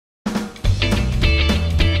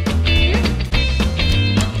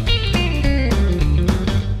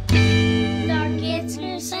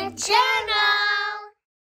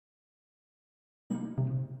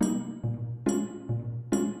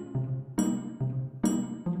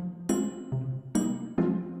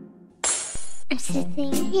I'm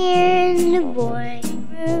sitting here in the boring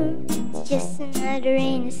room. It's just another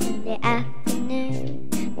rainy Sunday afternoon.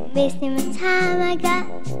 I'm wasting my time, I got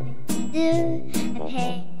nothing to do. I'm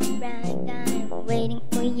hanging around and waiting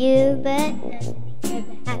for you, but nothing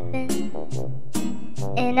ever happens.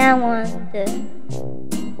 And I wonder,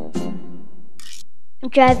 I'm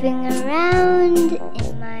driving around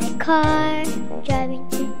in my car, driving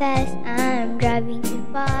too fast, I'm driving too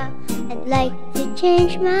far. I'd like to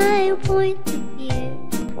change my point of view.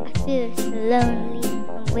 I feel so lonely,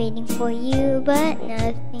 I'm waiting for you, but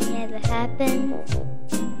nothing ever happens.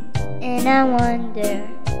 And I wonder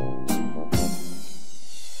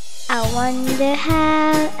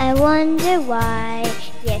how, I wonder why.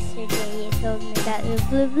 Yesterday you told me about the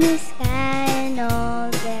blue, blue sky, and all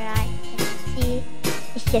that I can see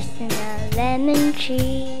is just another lemon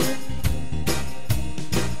tree.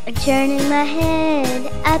 I'm turning my head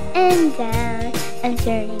up and down. I'm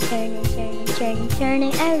turning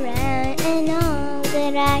around, and all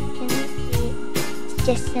that I can see is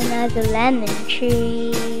just another lemon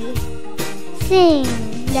tree. Sing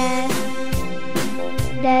da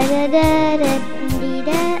da da da da dee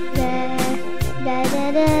da da da da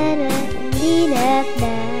da da dee da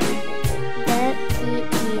da da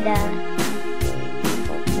dee da.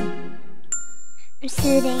 I'm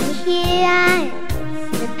sitting here, I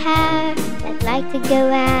miss the power. I'd like to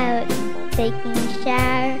go out, taking a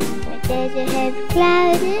shower, but there's a heavy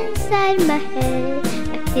cloud inside my head.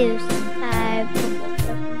 I feel so tired, put myself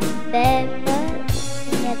in the bed, but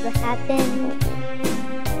it never happened.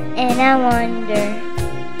 And I wonder,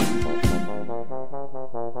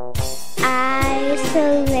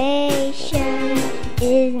 isolation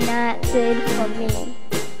is not good for me.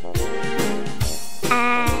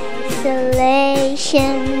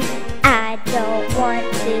 Isolation, I don't want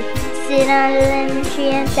to sit on a lemon tree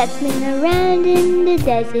and circling around in the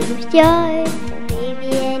desert of joy.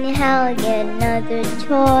 Maybe anyhow I'll get another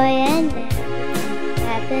toy, and then it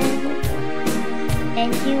happens.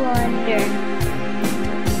 And you wonder,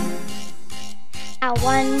 I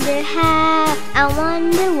wonder how, I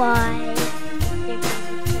wonder why. There's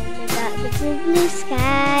nothing about the blue, blue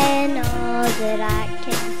sky, and all that I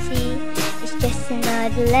can see is just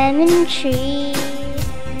another lemon tree.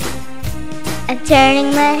 I'm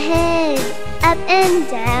turning my head up and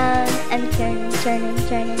down. I'm turning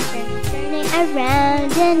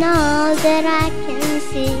around, and all that I can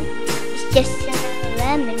see is just another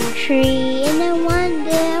lemon tree. And I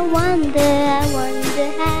wonder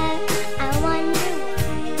how, I wonder why.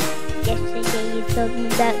 Yesterday you told me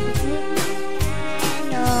about the blue sky,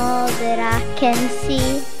 and all that I can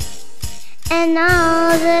see, and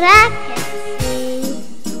all that I can see,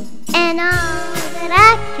 and all that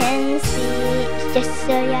I can see is just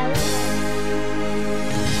so yellow.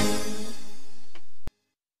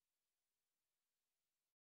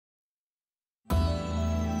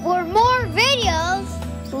 For more videos,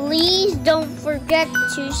 please don't forget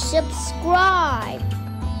to subscribe.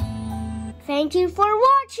 Thank you for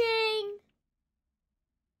watching.